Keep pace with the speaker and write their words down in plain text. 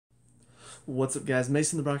What's up, guys?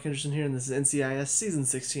 Mason the Brock Henderson here, and this is NCIS Season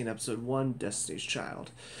 16, Episode 1, Destiny's Child.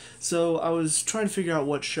 So, I was trying to figure out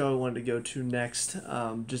what show I wanted to go to next,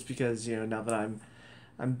 just because, now that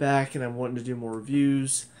I'm back and I'm wanting to do more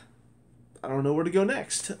reviews, I don't know where to go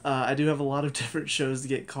next. I do have a lot of different shows to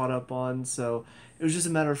get caught up on, so it was just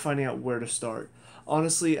a matter of finding out where to start.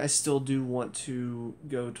 Honestly, I still do want to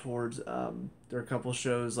go towards, there are a couple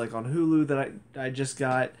shows like on Hulu that I just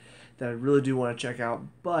got that I really do want to check out,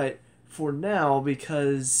 but for now,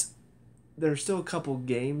 because there's still a couple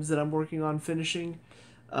games that I'm working on finishing,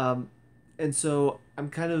 and so I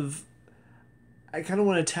kind of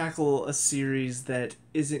want to tackle a series that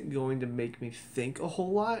isn't going to make me think a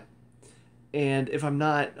whole lot, and if I'm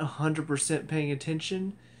not 100% paying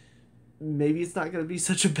attention, maybe it's not going to be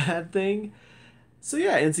such a bad thing. So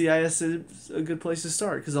yeah, NCIS is a good place to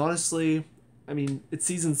start, because honestly, I mean, it's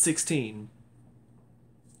season 16.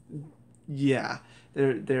 Yeah,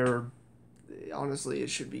 they're honestly, it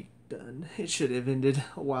should be done. It should have ended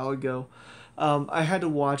a while ago. I had to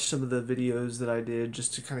watch some of the videos that I did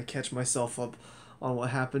just to kind of catch myself up on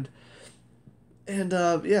what happened. And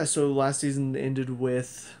yeah, so last season ended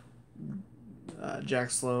with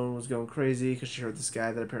Jack Sloan was going crazy because she heard this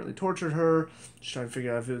guy that apparently tortured her. She's trying to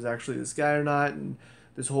figure out if it was actually this guy or not, and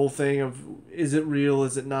this whole thing of, is it real,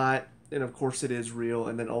 is it not? And of course it is real,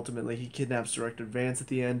 and then ultimately he kidnaps Director Vance at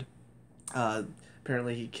the end.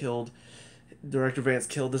 Apparently Director Vance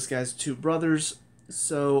killed this guy's two brothers.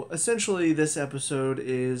 So essentially this episode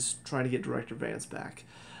is trying to get Director Vance back.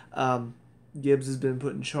 Gibbs has been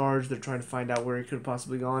put in charge. They're trying to find out where he could have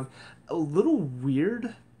possibly gone. A little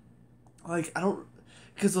weird.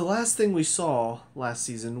 Because the last thing we saw last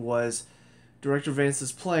season was Director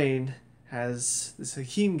Vance's plane has this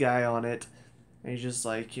Hakeem guy on it, and he's just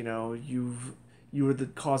like, you were the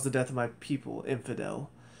cause of the death of my people,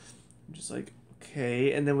 infidel. I'm just like,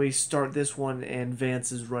 okay. And then we start this one, and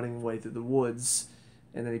Vance is running away through the woods,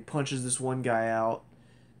 and then he punches this one guy out,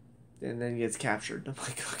 and then he gets captured. I'm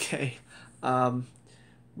like, okay.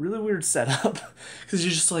 Really weird setup, because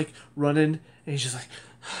you're just like running, and he's just like,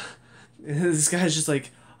 and this guy's just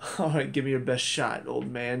like, all right, give me your best shot, old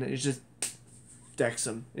man. And he just decks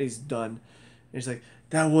him, and he's done. And he's like,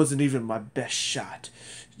 that wasn't even my best shot,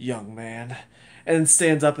 young man. And then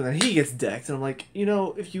stands up, and then he gets decked. And I'm like,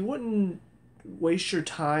 if you wouldn't waste your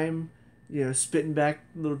time, spitting back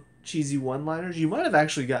little cheesy one-liners, you might have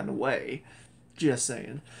actually gotten away. Just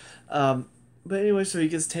saying. But anyway, so he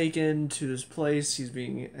gets taken to this place. He's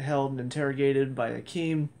being held and interrogated by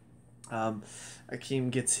Akeem.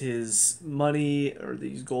 Akeem gets his money, or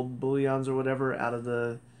these gold bullions or whatever, out of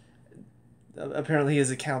the... Apparently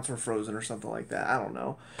his accounts were frozen or something like that. I don't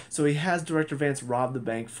know. So he has Director Vance rob the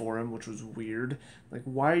bank for him, which was weird. Like,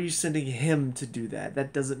 why are you sending him to do that?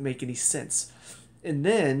 That doesn't make any sense. And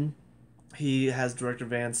then he has Director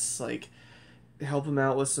Vance, like, help him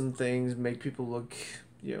out with some things, make people look,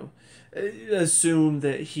 assume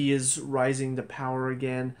that he is rising to power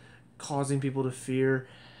again, causing people to fear.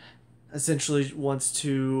 Essentially wants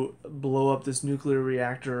to blow up this nuclear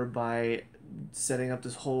reactor by setting up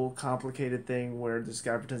this whole complicated thing where this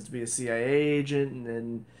guy pretends to be a CIA agent, and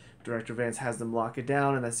then Director Vance has them lock it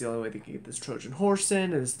down, and that's the only way they can get this Trojan horse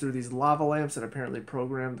in, and it's through these lava lamps that apparently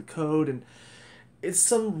program the code, and it's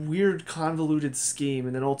some weird convoluted scheme,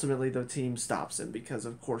 and then ultimately the team stops him, because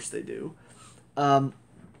of course they do.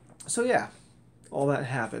 So yeah, all that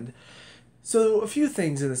happened. So a few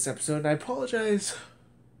things in this episode, and I apologize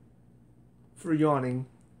for yawning,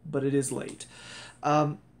 but it is late.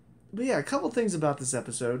 But yeah, a couple things about this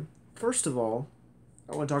episode. First of all,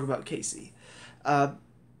 I want to talk about Casey.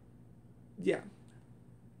 Yeah.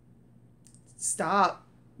 Stop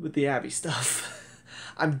with the Abby stuff.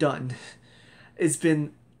 I'm done. It's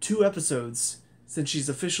been 2 episodes since she's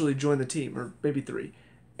officially joined the team, or maybe 3,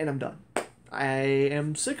 and I'm done. I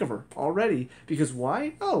am sick of her already. Because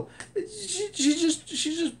why? Oh, she's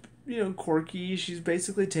just quirky. She's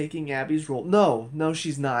basically taking Abby's role. No,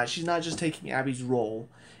 she's not. She's not just taking Abby's role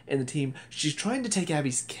in the team. She's trying to take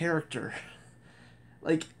Abby's character.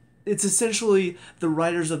 Like, it's essentially the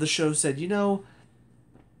writers of the show said,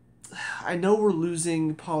 I know we're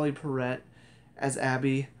losing Polly Perrette as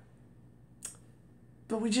Abby,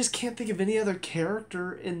 but we just can't think of any other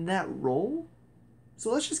character in that role.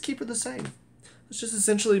 So let's just keep her the same. Let's just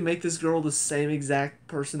essentially make this girl the same exact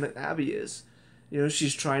person that Abby is.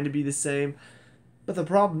 She's trying to be the same. But the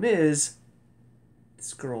problem is,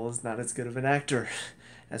 this girl is not as good of an actor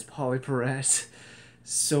as Polly Perrette.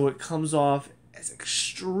 So it comes off as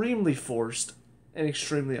extremely forced and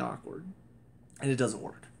extremely awkward. And it doesn't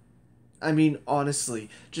work. I mean, honestly,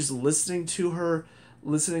 just listening to her,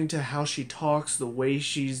 listening to how she talks, the way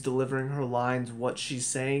she's delivering her lines, what she's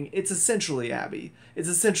saying, it's essentially Abby. It's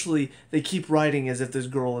essentially they keep writing as if this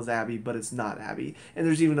girl is Abby, but it's not Abby. And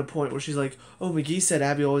there's even a point where she's like, "Oh, McGee said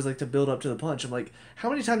Abby always liked to build up to the punch." I'm like, how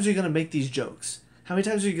many times are you gonna make these jokes? How many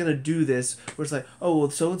times are you gonna do this where it's like, "Oh, well,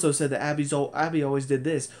 so and so said that Abby always did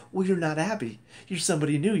this." Well, you're not Abby. You're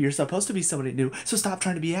somebody new. You're supposed to be somebody new. So stop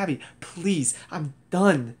trying to be Abby, please. I'm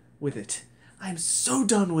done with it. I'm so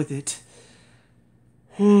done with it.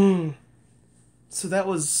 So that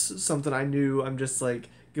was something I knew. I'm just like,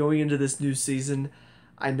 going into this new season,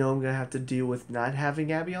 I know I'm going to have to deal with not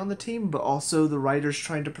having Abby on the team, but also the writers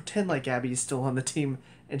trying to pretend like Abby is still on the team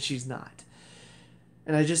and she's not.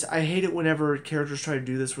 And I hate it whenever characters try to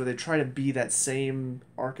do this, where they try to be that same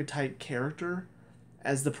archetype character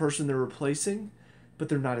as the person they're replacing, but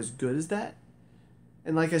they're not as good as that.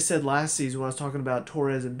 And like I said last season when I was talking about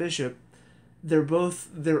Torres and Bishop, they're both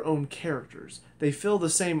their own characters. They fill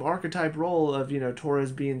the same archetype role of,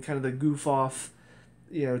 Torres being kind of the goof off,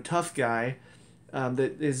 tough guy,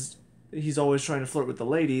 he's always trying to flirt with the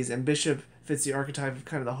ladies, and Bishop fits the archetype of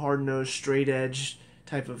kind of the hard nosed, straight edge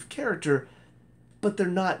type of character. But they're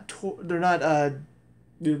not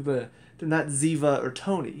Ziva or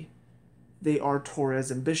Tony. They are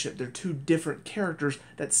Torres and Bishop. They're two different characters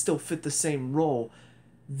that still fit the same role.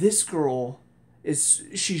 This girl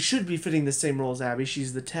she should be fitting the same role as Abby.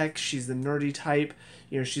 She's the tech, she's the nerdy type,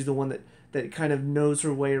 she's the one that kind of knows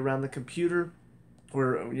her way around the computer.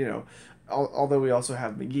 Or, although we also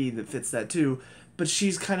have McGee that fits that too, but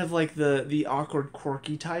she's kind of like the awkward,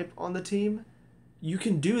 quirky type on the team. You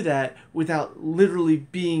can do that without literally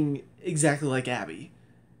being exactly like Abby.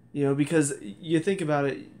 Because you think about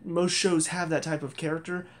it, most shows have that type of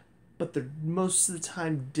character, but they're most of the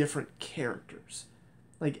time different characters.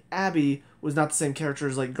 Like, Abby was not the same character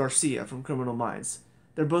as, like, Garcia from Criminal Minds.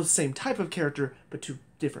 They're both the same type of character, but two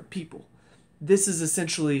different people. This is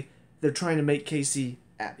essentially, they're trying to make Casey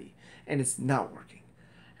Abby, and it's not working.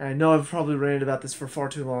 And I know I've probably ranted about this for far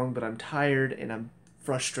too long, but I'm tired and I'm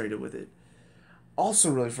frustrated with it.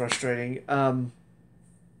 Also really frustrating,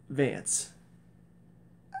 Vance.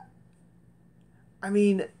 I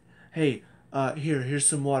mean, hey, here's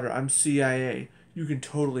some water. I'm CIA. You can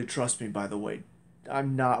totally trust me, by the way.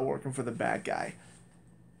 I'm not working for the bad guy.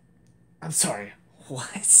 I'm sorry.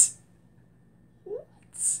 What? What?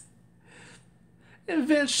 And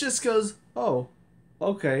Vance just goes, "Oh,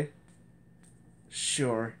 okay.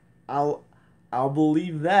 Sure. I'll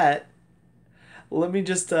believe that. Let me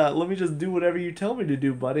just do whatever you tell me to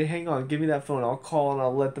do, buddy. Hang on, give me that phone. I'll call and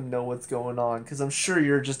I'll let them know what's going on, because I'm sure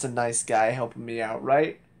you're just a nice guy helping me out,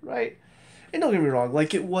 right? Right? And don't get me wrong,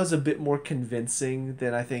 like, it was a bit more convincing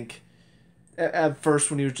than I think at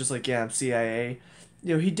first when he was just like, "Yeah, I'm CIA."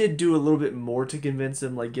 He did do a little bit more to convince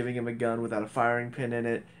him, like giving him a gun without a firing pin in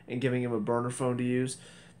it and giving him a burner phone to use.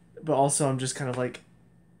 But also I'm just kind of like,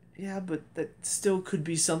 yeah, but that still could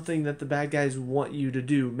be something that the bad guys want you to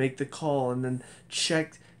do. Make the call and then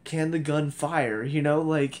check, can the gun fire?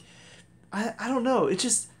 Like, I don't know. It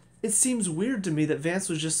seems weird to me that Vance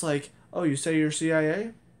was just like, "Oh, you say you're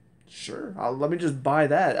CIA? Sure, let me just buy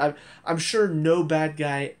that." I'm sure no bad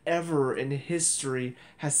guy ever in history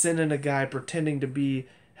has sent in a guy pretending to be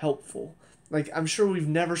helpful. Like, I'm sure we've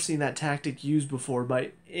never seen that tactic used before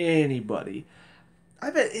by anybody. I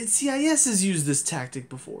bet NCIS has used this tactic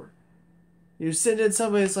before. You send in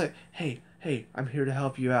somebody that's like, hey, I'm here to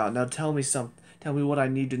help you out. Now tell me what I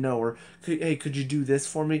need to know. Or, hey, could you do this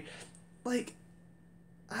for me? Like,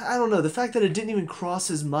 I don't know. The fact that it didn't even cross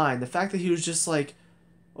his mind. The fact that he was just like,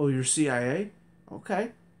 "Oh, you're CIA?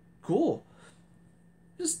 Okay, cool."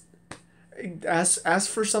 Just ask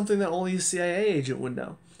for something that only a CIA agent would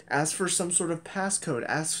know. Ask for some sort of passcode.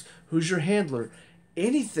 Ask who's your handler.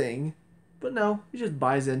 Anything. But no, he just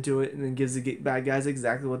buys into it and then gives the bad guys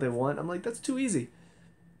exactly what they want. I'm like, that's too easy.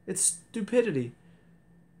 It's stupidity.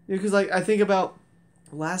 Because like, I think about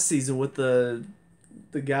last season with the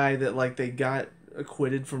guy that, like, they got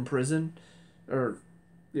acquitted from prison, or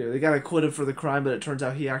they got acquitted for the crime, but it turns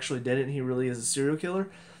out he actually did it and he really is a serial killer.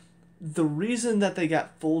 The reason that they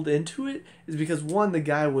got fooled into it is because, one, the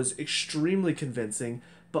guy was extremely convincing,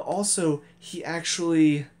 but also he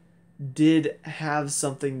actually did have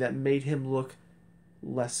something that made him look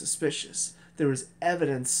less suspicious. There was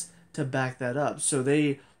evidence to back that up. So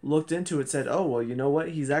they looked into it, said, "Oh, well, you know what?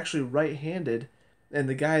 He's actually right-handed, and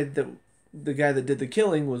the guy that did the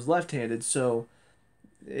killing was left-handed, so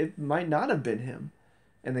it might not have been him."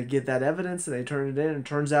 And they get that evidence and they turn it in, and it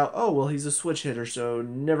turns out, oh, well, he's a switch hitter, so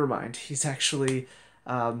never mind. He's actually,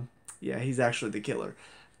 he's actually the killer.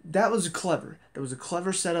 That was clever. That was a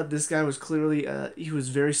clever setup. This guy was clearly, he was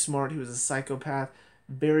very smart. He was a psychopath.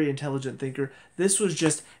 very intelligent thinker. This was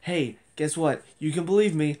just, hey, guess what? You can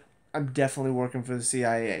believe me. I'm definitely working for the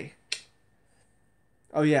CIA.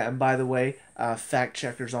 Oh yeah, and by the way, fact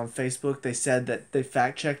checkers on Facebook, they said that they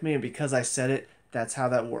fact checked me, and because I said it, that's how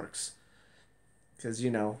that works. Because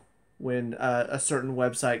when a certain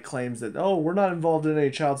website claims that, oh, we're not involved in any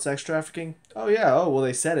child sex trafficking. Oh yeah, oh well,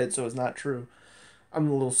 they said it, so it's not true. I'm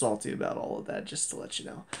a little salty about all of that, just to let you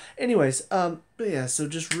know. Anyways, but yeah, so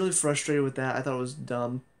just really frustrated with that. I thought it was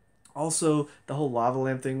dumb. Also, the whole lava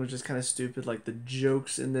lamp thing was just kind of stupid. Like, the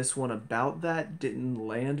jokes in this one about that didn't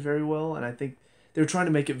land very well, and I think they were trying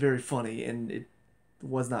to make it very funny, and it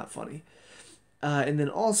was not funny. And then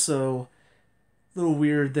also, a little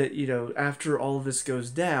weird that, after all of this goes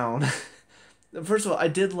down, first of all, I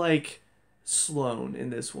did like Sloane in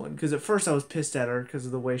this one, because at first I was pissed at her because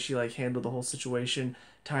of the way she, like, handled the whole situation,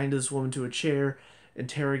 tying this woman to a chair,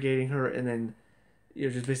 interrogating her, and then you're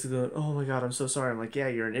just basically going, oh my god, I'm so sorry. I'm like, yeah,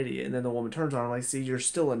 you're an idiot. And then the woman turns on, I'm like, see, you're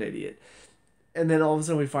still an idiot. And then all of a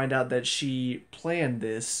sudden we find out that she planned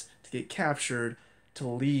this to get captured to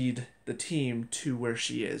lead the team to where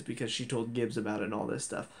she is because she told Gibbs about it and all this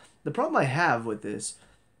stuff. The problem I have with this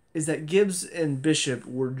is that Gibbs and Bishop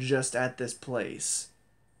were just at this place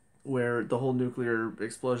where the whole nuclear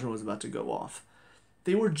explosion was about to go off.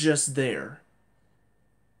 They were just there.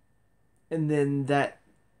 And then that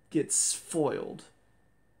gets foiled.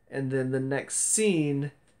 And then the next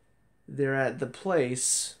scene, they're at the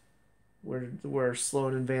place where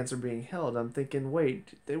Sloane and Vance are being held. I'm thinking,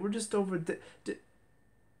 wait, they were just over there.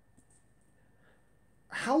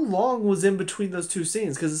 How long was in between those two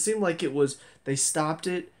scenes? Because it seemed like it was, they stopped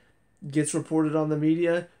it, gets reported on the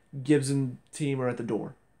media, Gibbs and team are at the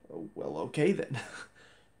door. Oh, well, okay then.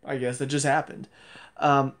 I guess that just happened.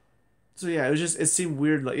 So yeah, it seemed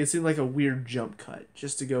weird. Like, it seemed like a weird jump cut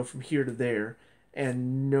just to go from here to there,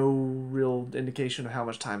 and no real indication of how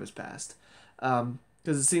much time has passed.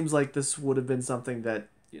 Because it seems like this would have been something that,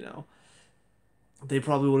 they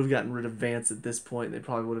probably would have gotten rid of Vance at this point. They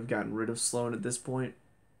probably would have gotten rid of Sloane at this point.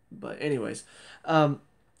 But anyways, but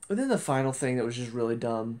then the final thing that was just really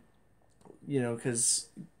dumb, because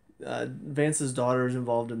Vance's daughter is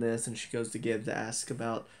involved in this, and she goes to Gibbs to ask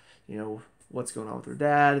about, what's going on with her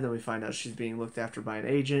dad, and then we find out she's being looked after by an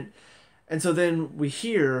agent. And so then we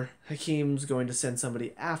hear Hakeem's going to send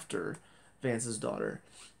somebody after Vance's daughter.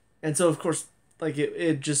 And so, of course, like,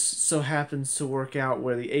 it just so happens to work out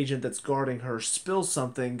where the agent that's guarding her spills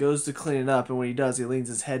something, goes to clean it up, and when he does, he leans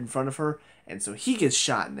his head in front of her, and so he gets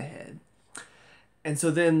shot in the head. And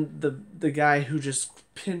so then the guy who just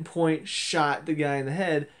pinpoint shot the guy in the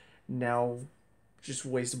head now just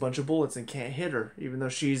wastes a bunch of bullets and can't hit her, even though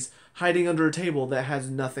she's hiding under a table that has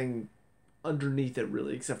nothing underneath it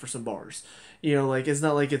really except for some bars. Like, it's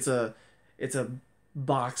not like it's a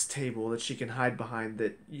box table that she can hide behind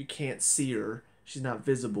that you can't see her. She's not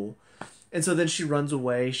visible. And so then she runs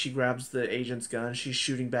away. She grabs the agent's gun. She's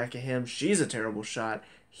shooting back at him. She's a terrible shot.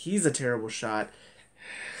 He's a terrible shot.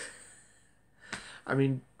 I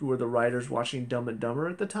mean, were the writers watching Dumb and Dumber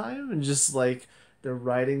at the time? And just, like, they're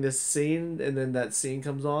writing this scene, and then that scene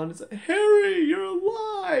comes on. It's like, Harry, you're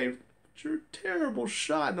alive! But you're a terrible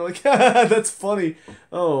shot. And they're like, that's funny.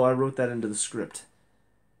 Oh, I wrote that into the script.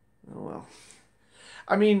 Oh, well.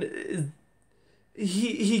 I mean,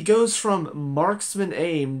 he goes from marksman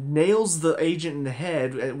aim, nails the agent in the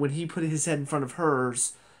head when he put his head in front of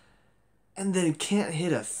hers, and then can't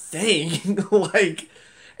hit a thing. Like,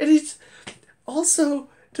 and he's also,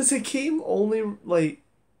 does Hakeem only, like,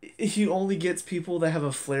 he only gets people that have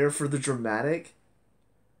a flair for the dramatic?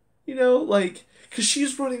 Like, because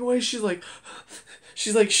she's running away, she's like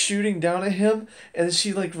shooting down at him, and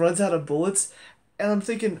she, like, runs out of bullets, and I'm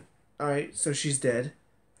thinking, alright, so she's dead.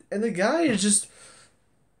 And the guy is just...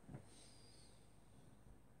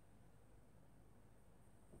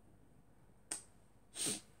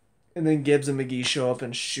 And then Gibbs and McGee show up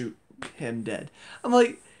and shoot him dead. I'm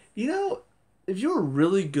like, if you're a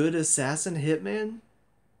really good assassin hitman,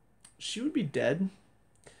 she would be dead.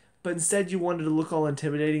 But instead you wanted to look all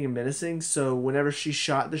intimidating and menacing, so whenever she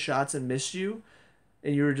shot the shots and missed you,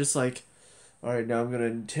 and you were just like, alright, now I'm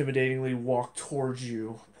going to intimidatingly walk towards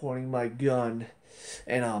you, pointing my gun,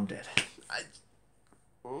 and I'm dead.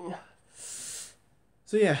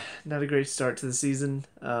 So yeah, not a great start to the season.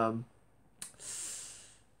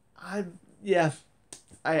 I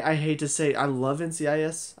hate to say, I love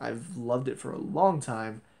NCIS. I've loved it for a long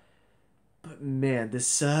time. But man,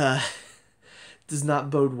 this does not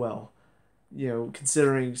bode well.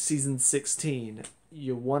 Considering season 16,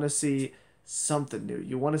 you want to see something new.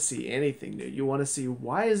 You want to see anything new. You want to see,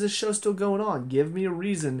 why is this show still going on? Give me a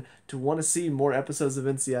reason to want to see more episodes of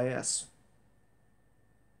NCIS.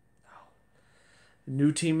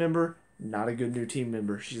 New team member, not a good new team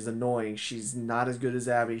member. She's annoying. She's not as good as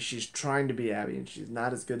Abby. She's trying to be Abby, and she's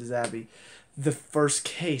not as good as Abby. The first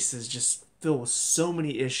case is just filled with so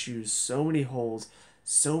many issues, so many holes,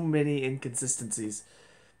 so many inconsistencies.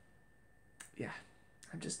 Yeah,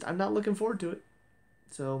 I'm not looking forward to it.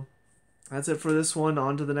 So that's it for this one.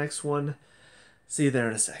 On to the next one. See you there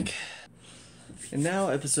in a sec. And now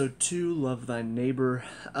episode 2, Love Thy Neighbor.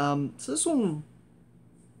 So this one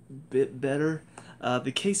a bit better.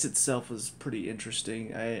 The case itself was pretty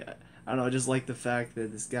interesting. I don't know, I just like the fact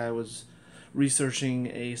that this guy was researching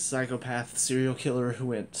a psychopath serial killer who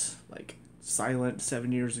went like silent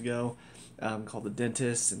 7 years ago, called the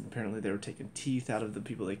Dentist, and apparently they were taking teeth out of the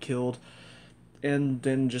people they killed, and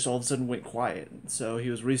then just all of a sudden went quiet. So he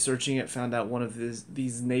was researching it, found out one of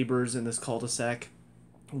these neighbors in this cul-de-sac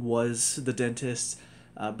was the dentist,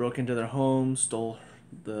 broke into their home, stole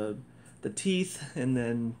the teeth, and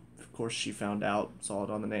then of course she found out, saw it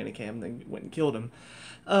on the nanny cam, then went and killed him.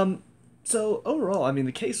 So overall, I mean,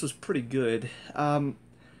 the case was pretty good. And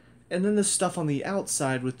then the stuff on the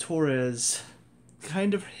outside with Torres,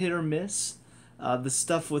 kind of hit or miss. The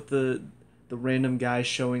stuff with the random guy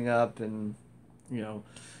showing up and, you know,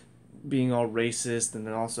 being all racist and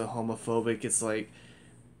then also homophobic, it's like,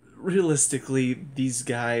 realistically, these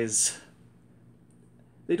guys,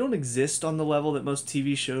 they don't exist on the level that most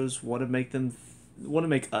TV shows want to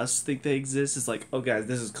make us think they exist. It's like, oh guys,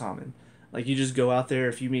 this is common. Like, you just go out there,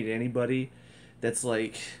 if you meet anybody that's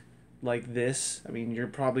like this, I mean, you're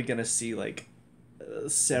probably gonna see like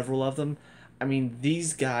several of them. I mean,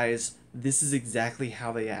 these guys, this is exactly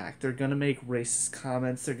how they act. They're gonna make racist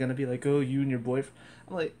comments. They're gonna be like, oh, you and your boyfriend.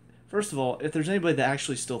 I'm like, first of all, if there's anybody that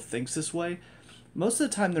actually still thinks this way, most of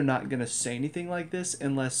the time they're not gonna say anything like this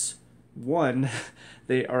unless, one,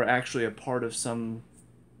 they are actually a part of some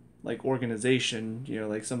like organization, you know,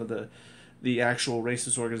 like some of the actual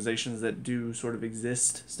racist organizations that do sort of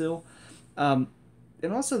exist still. And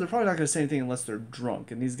also, they're probably not going to say anything unless they're drunk,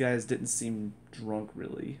 and these guys didn't seem drunk,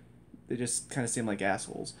 really. They just kind of seem like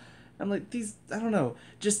assholes. I'm like, I don't know,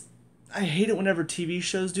 I hate it whenever TV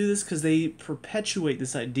shows do this, because they perpetuate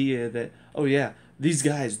this idea that, oh yeah, these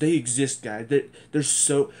guys, they exist, guys.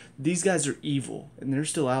 These guys are evil, and they're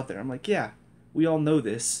still out there. I'm like, yeah, we all know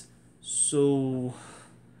this, so,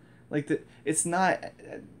 like, it's not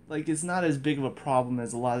as big of a problem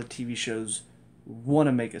as a lot of TV shows want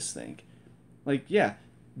to make us think. Like, yeah,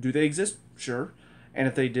 do they exist? Sure. And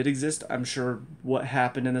if they did exist, I'm sure what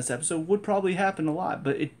happened in this episode would probably happen a lot,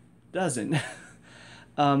 but it doesn't.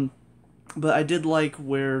 But I did like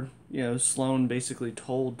where, you know, Sloane basically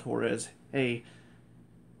told Torres, hey,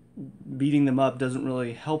 beating them up doesn't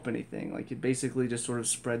really help anything. Like, it basically just sort of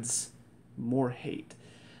spreads more hate.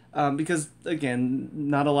 Because, again,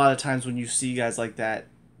 not a lot of times when you see guys like that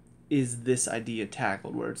is this idea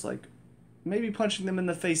tackled, where it's like, maybe punching them in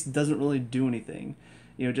the face doesn't really do anything.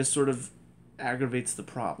 You know, just sort of aggravates the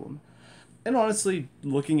problem. And honestly,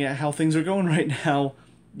 looking at how things are going right now,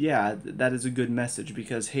 yeah, that is a good message,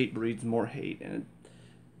 because hate breeds more hate. And,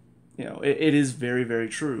 it is very, very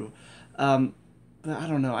true. But I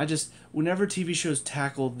don't know. Whenever TV shows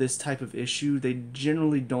tackle this type of issue, they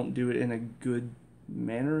generally don't do it in a good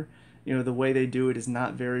manner. You know, the way they do it is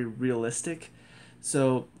not very realistic.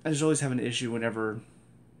 So I just always have an issue whenever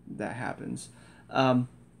that happens.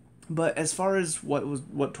 But as far as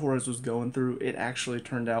what Torres was going through, it actually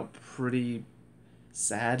turned out pretty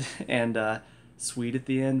sad and sweet at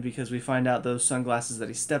the end, because we find out those sunglasses that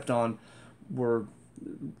he stepped on were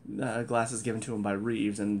glasses given to him by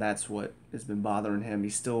Reeves, and that's what has been bothering him. He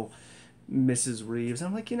still misses Reeves. And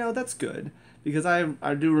I'm like, that's good, because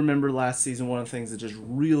I do remember last season, one of the things that just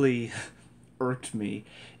really irked me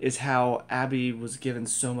is how Abby was given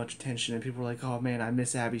so much attention, and people were like, oh man, I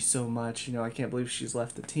miss Abby so much, I can't believe she's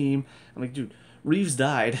left the team. I'm like, dude, Reeves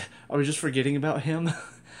died. Are we just forgetting about him?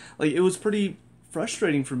 Like, it was pretty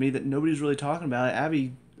frustrating for me that nobody's really talking about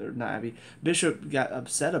it. Bishop got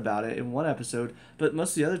upset about it in one episode, but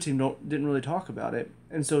most of the other team didn't really talk about it.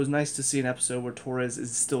 And so it was nice to see an episode where Torres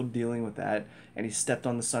is still dealing with that, and he stepped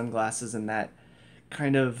on the sunglasses, and that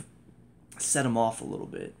kind of set him off a little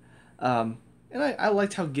bit. And I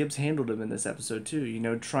liked how Gibbs handled him in this episode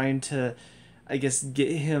too, trying to, I guess, get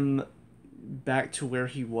him back to where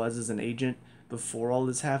he was as an agent before all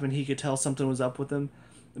this happened. He could tell something was up with him,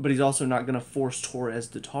 but he's also not going to force Torres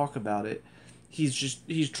to talk about it.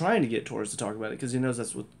 He's trying to get Torres to talk about it because he knows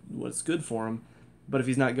that's what's good for him. But if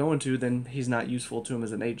he's not going to, then he's not useful to him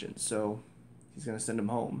as an agent, so he's going to send him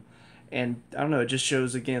home. And I don't know, it just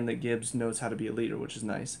shows again that Gibbs knows how to be a leader, which is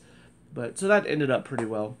nice. But so that ended up pretty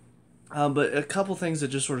well. But a couple things that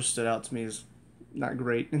just sort of stood out to me as not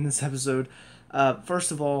great in this episode.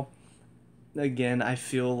 First of all, again, I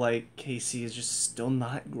feel like Casey is just still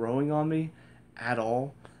not growing on me at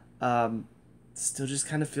all. Um, Still just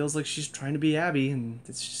kind of feels like she's trying to be Abby, and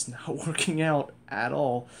it's just not working out at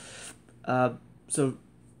all. Uh, so,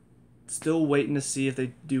 still waiting to see if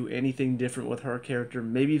they do anything different with her character.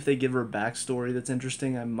 Maybe if they give her a backstory that's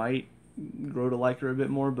interesting, I might grow to like her a bit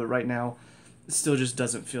more. But right now, it still just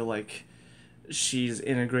doesn't feel like she's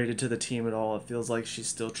integrated to the team at all. It feels like she's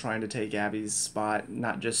still trying to take Abby's spot,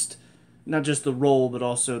 not just the role, but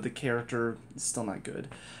also the character. It's still not good.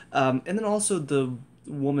 And then also the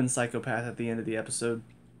woman psychopath at the end of the episode.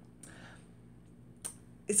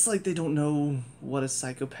 It's like they don't know what a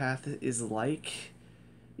psychopath is like.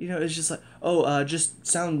 It's just like, oh, just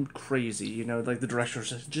sound crazy. Like the director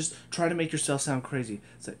says, just try to make yourself sound crazy.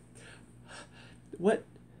 It's like, what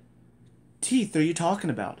teeth are you talking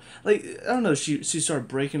about? Like, I don't know. She started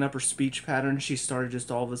breaking up her speech pattern. She started just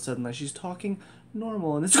all of a sudden like she's talking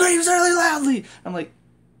normal and it screams really loudly. I'm like,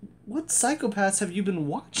 what psychopaths have you been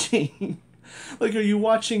watching? Like, are you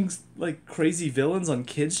watching like crazy villains on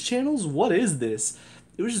kids channels? What is this?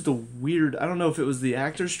 It was just a weird. I don't know if it was the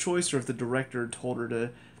actor's choice or if the director told her to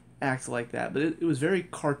act like that, but it was very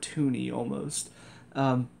cartoony almost.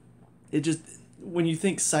 It just, when you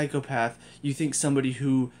think psychopath, you think somebody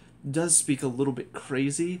who does speak a little bit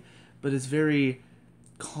crazy, but is very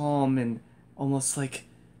calm and almost like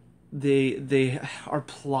they are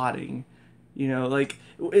plotting. Like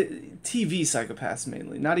TV psychopaths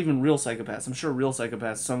mainly, not even real psychopaths. I'm sure real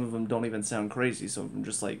psychopaths, some of them don't even sound crazy, some of them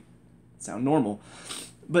just like sound normal.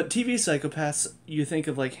 But TV psychopaths, you think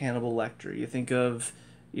of like Hannibal Lecter, you think of,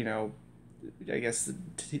 I guess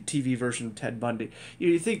the TV version of Ted Bundy.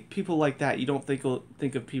 You think people like that. You don't think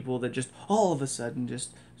of people that just all of a sudden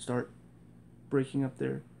just start breaking up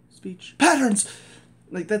their speech patterns.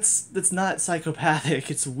 Like that's not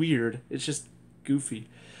psychopathic. It's weird. It's just goofy.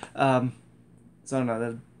 So I don't know.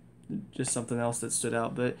 That just something else that stood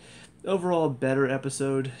out. But overall, a better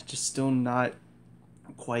episode. Just still not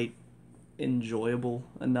quite enjoyable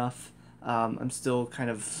enough. I'm still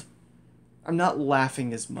I'm not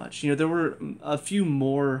laughing as much. There were a few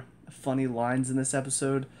more funny lines in this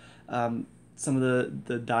episode. Some of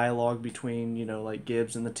the dialogue between, like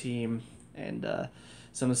Gibbs and the team, and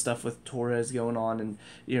some of the stuff with Torres going on,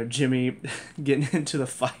 and, Jimmy getting into the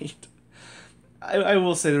fight. I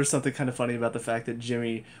will say there's something kind of funny about the fact that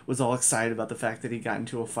Jimmy was all excited about the fact that he got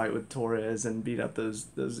into a fight with Torres and beat up those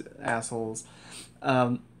assholes.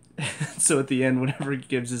 So at the end, whenever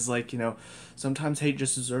Gibbs is like, sometimes hate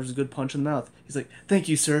just deserves a good punch in the mouth. He's like, thank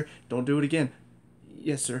you, sir. Don't do it again.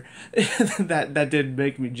 Yes, sir. that did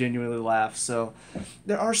make me genuinely laugh. So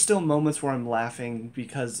there are still moments where I'm laughing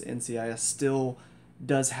because NCIS still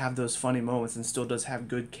does have those funny moments and still does have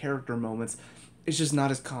good character moments. It's just not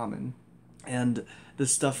as common. And the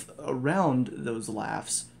stuff around those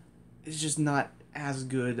laughs is just not as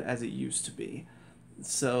good as it used to be.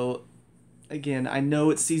 So again, I know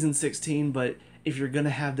it's season 16, but if you're going to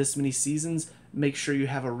have this many seasons, make sure you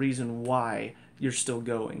have a reason why you're still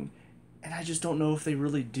going. And I just don't know if they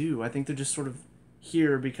really do. I think they're just sort of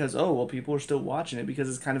here because, oh, well, people are still watching it because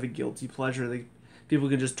it's kind of a guilty pleasure. People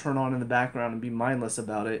can just turn on in the background and be mindless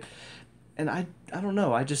about it. And I don't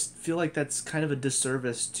know. I just feel like that's kind of a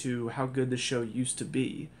disservice to how good the show used to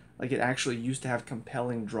be. Like, it actually used to have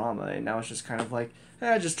compelling drama, and now it's just kind of like,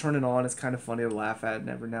 just turn it on. It's kind of funny to laugh at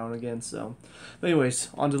every now and again. So, but anyways,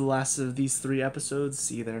 on to the last of these 3 episodes.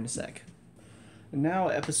 See you there in a sec. And now,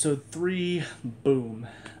 episode 3, boom.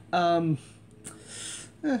 It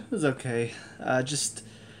was okay. I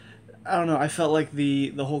don't know. I felt like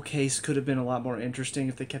the whole case could have been a lot more interesting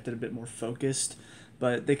if they kept it a bit more focused.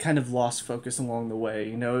 But they kind of lost focus along the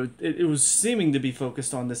way. It was seeming to be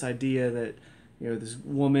focused on this idea that, this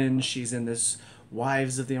woman, she's in this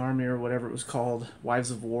Wives of the Army or whatever it was called, Wives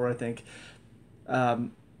of War, I think.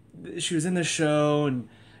 She was in this show, and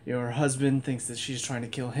her husband thinks that she's trying to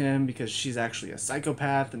kill him because she's actually a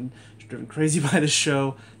psychopath and she's driven crazy by the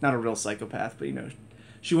show. Not a real psychopath, but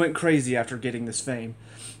she went crazy after getting this fame.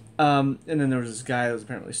 And then there was this guy that was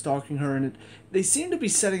apparently stalking her, and they seem to be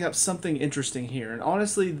setting up something interesting here. And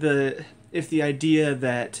honestly, if the idea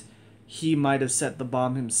that he might have set the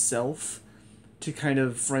bomb himself to kind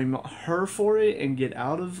of frame her for it and get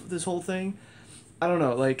out of this whole thing, I don't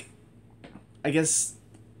know. Like, I guess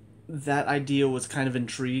that idea was kind of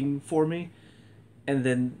intriguing for me, and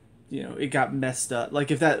then it got messed up. Like,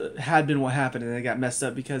 if that had been what happened and it got messed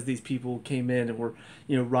up because these people came in and were,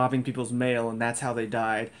 robbing people's mail and that's how they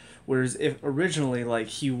died. Whereas if originally, like,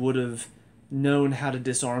 he would have known how to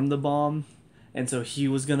disarm the bomb, and so he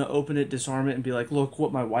was going to open it, disarm it, and be like, look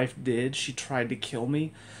what my wife did. She tried to kill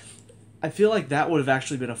me. I feel like that would have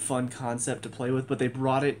actually been a fun concept to play with, but they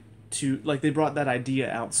brought it to like they brought that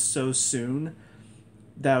idea out so soon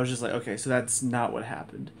that I was just like, okay, so that's not what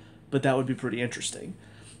happened. But that would be pretty interesting.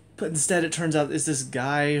 But instead, it turns out it's this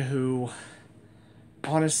guy who,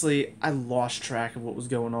 honestly, I lost track of what was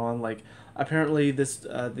going on. Like, apparently,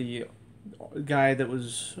 the guy that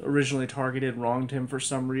was originally targeted wronged him for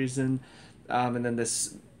some reason, and then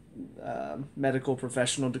this medical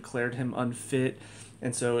professional declared him unfit,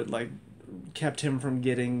 and so it like kept him from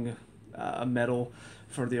getting a medal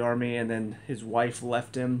for the army, and then his wife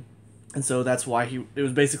left him, and so that's why it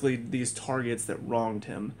was basically these targets that wronged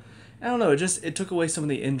him. I don't know, it took away some of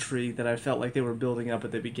the intrigue that I felt like they were building up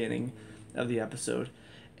at the beginning of the episode.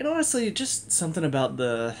 And honestly, just something about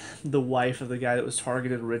the wife of the guy that was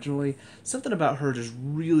targeted originally, something about her just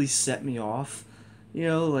really set me off. You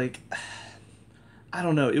know, like I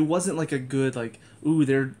don't know, it wasn't like a good like, ooh,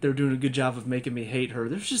 they're doing a good job of making me hate her.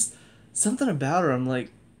 There's just something about her. I'm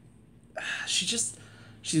like, she's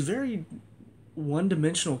very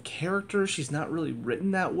one-dimensional character. She's not really written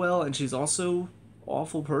that well, and she's also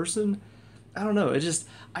awful person. I don't know.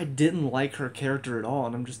 I didn't like her character at all,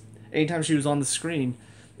 and I'm just anytime she was on the screen,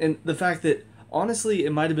 and the fact that honestly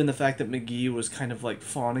it might have been the fact that McGee was kind of like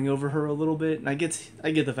fawning over her a little bit, and I get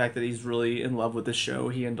the fact that he's really in love with the show.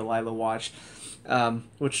 He and Delilah watch,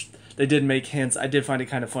 which they did make hints. I did find it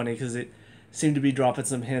kind of funny because it seemed to be dropping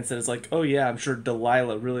some hints that it's like, oh yeah, I'm sure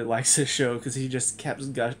Delilah really likes this show because he just kept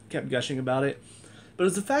gushing about it. But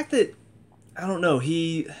it's the fact that I don't know,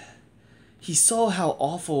 he saw how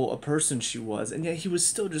awful a person she was, and yet he was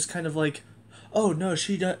still just kind of like, oh no,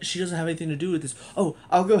 she doesn't have anything to do with this. Oh,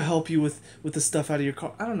 I'll go help you with the stuff out of your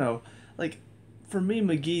car. I don't know, like for me,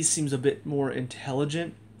 McGee seems a bit more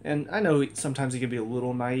intelligent, and I know sometimes he can be a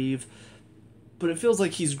little naive, but it feels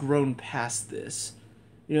like he's grown past this.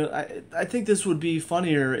 You know, I think this would be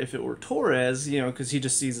funnier if it were Torres, you know, because he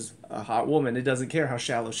just sees a hot woman. It doesn't care how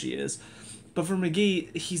shallow she is. But for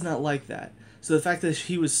McGee, he's not like that. So the fact that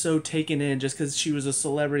he was so taken in just because she was a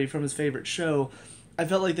celebrity from his favorite show, I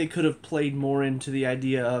felt like they could have played more into the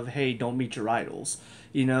idea of, hey, don't meet your idols.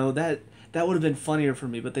 You know, that would have been funnier for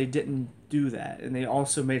me, but they didn't do that. And they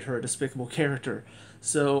also made her a despicable character.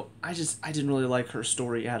 So I didn't really like her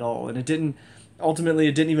story at all. And it didn't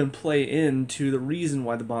even play into the reason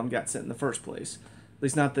why the bomb got sent in the first place. At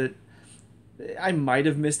least not that I might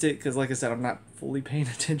have missed it, because like I said, I'm not fully paying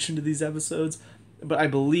attention to these episodes, but I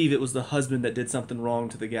believe it was the husband that did something wrong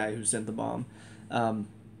to the guy who sent the bomb.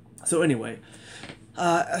 So anyway,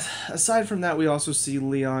 aside from that, we also see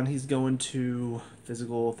Leon. He's going to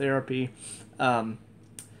physical therapy,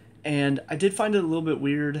 and I did find it a little bit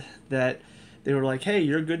weird that they were like, hey,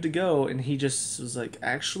 you're good to go, and he just was like,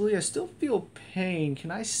 actually, I still feel pain.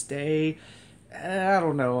 Can I stay? I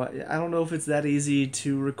don't know. I don't know if it's that easy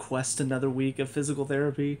to request another week of physical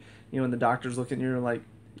therapy. You know, and the doctor's looking at you and like,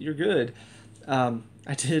 you're good. I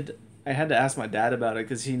had to ask my dad about it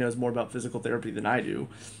because he knows more about physical therapy than I do.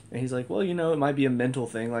 And he's like, well, you know, it might be a mental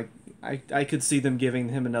thing. Like, I could see them giving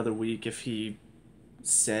him another week if he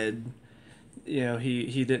said, you know,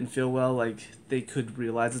 he didn't feel well. Like, they could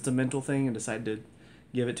realize it's a mental thing and decide to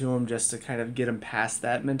give it to him just to kind of get him past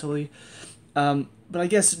that mentally. But I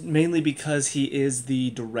guess mainly because he is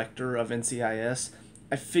the director of NCIS,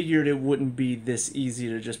 I figured it wouldn't be this easy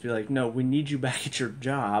to just be like, no, we need you back at your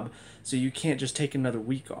job, so you can't just take another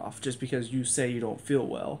week off just because you say you don't feel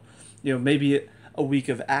well. You know, maybe a week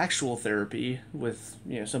of actual therapy with,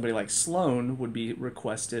 you know, somebody like Sloan would be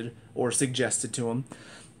requested or suggested to him.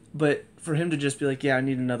 But for him to just be like, yeah, I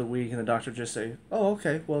need another week, and the doctor just say, oh,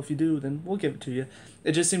 okay, well, if you do, then we'll give it to you.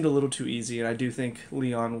 It just seemed a little too easy, and I do think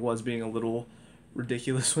Leon was being a little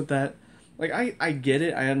ridiculous with that. Like, I get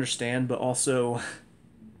it, I understand, but also,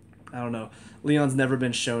 I don't know, Leon's never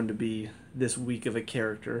been shown to be this weak of a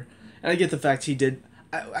character. And I get the fact he did,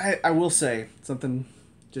 I will say, something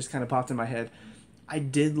just kind of popped in my head. I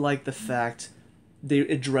did like the fact they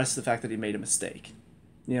addressed the fact that he made a mistake.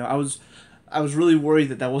 You know, I was really worried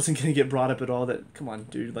that wasn't going to get brought up at all. That, come on,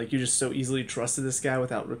 dude, like, you just so easily trusted this guy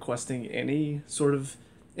without requesting any sort of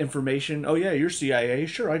information. Oh yeah, you're CIA,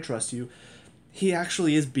 sure, I trust you. He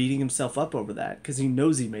actually is beating himself up over that because he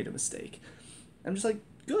knows he made a mistake. I'm just like,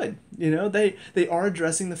 good. You know, they are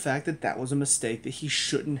addressing the fact that was a mistake that he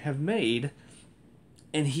shouldn't have made,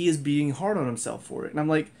 and he is being hard on himself for it. And I'm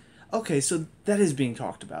like, okay, so that is being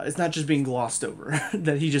talked about. It's not just being glossed over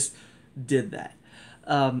that he just did that.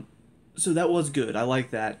 So that was good. I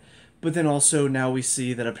like that. But then also now we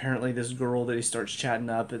see that apparently this girl that he starts chatting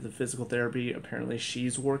up at the physical therapy, apparently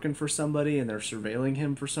she's working for somebody and they're surveilling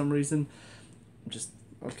him for some reason. Just,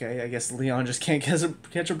 okay, I guess Leon just can't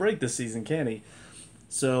catch a break this season, can he?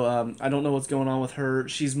 So I don't know what's going on with her.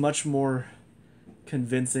 She's much more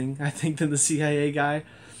convincing, I think, than the CIA guy.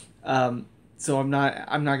 So I'm not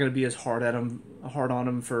gonna be as hard on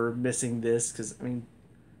him for missing this, because I mean,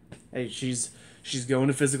 hey, she's going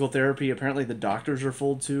to physical therapy. Apparently the doctors are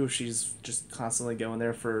fooled too. She's just constantly going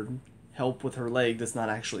there for help with her leg that's not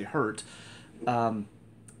actually hurt.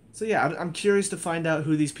 So yeah, I'm curious to find out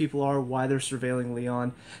who these people are, why they're surveilling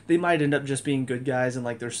Leon. They might end up just being good guys, and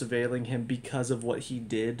like they're surveilling him because of what he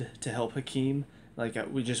did to help Hakeem. Like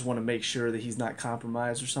we just want to make sure that he's not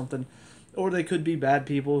compromised or something. Or they could be bad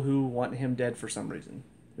people who want him dead for some reason.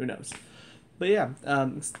 Who knows? But yeah,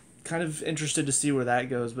 kind of interested to see where that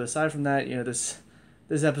goes. But aside from that,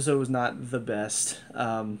 this episode was not the best.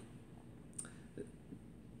 I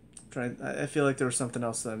feel like there was something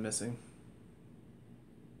else that I'm missing.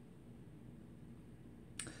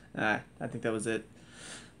 I think that was it.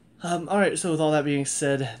 Alright, so with all that being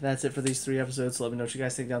said, that's it for these 3 episodes. So let me know what you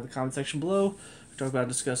guys think down in the comment section below. We talk about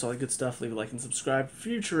and discuss all that good stuff. Leave a like and subscribe for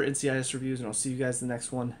future NCIS reviews, and I'll see you guys in the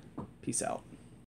next one. Peace out.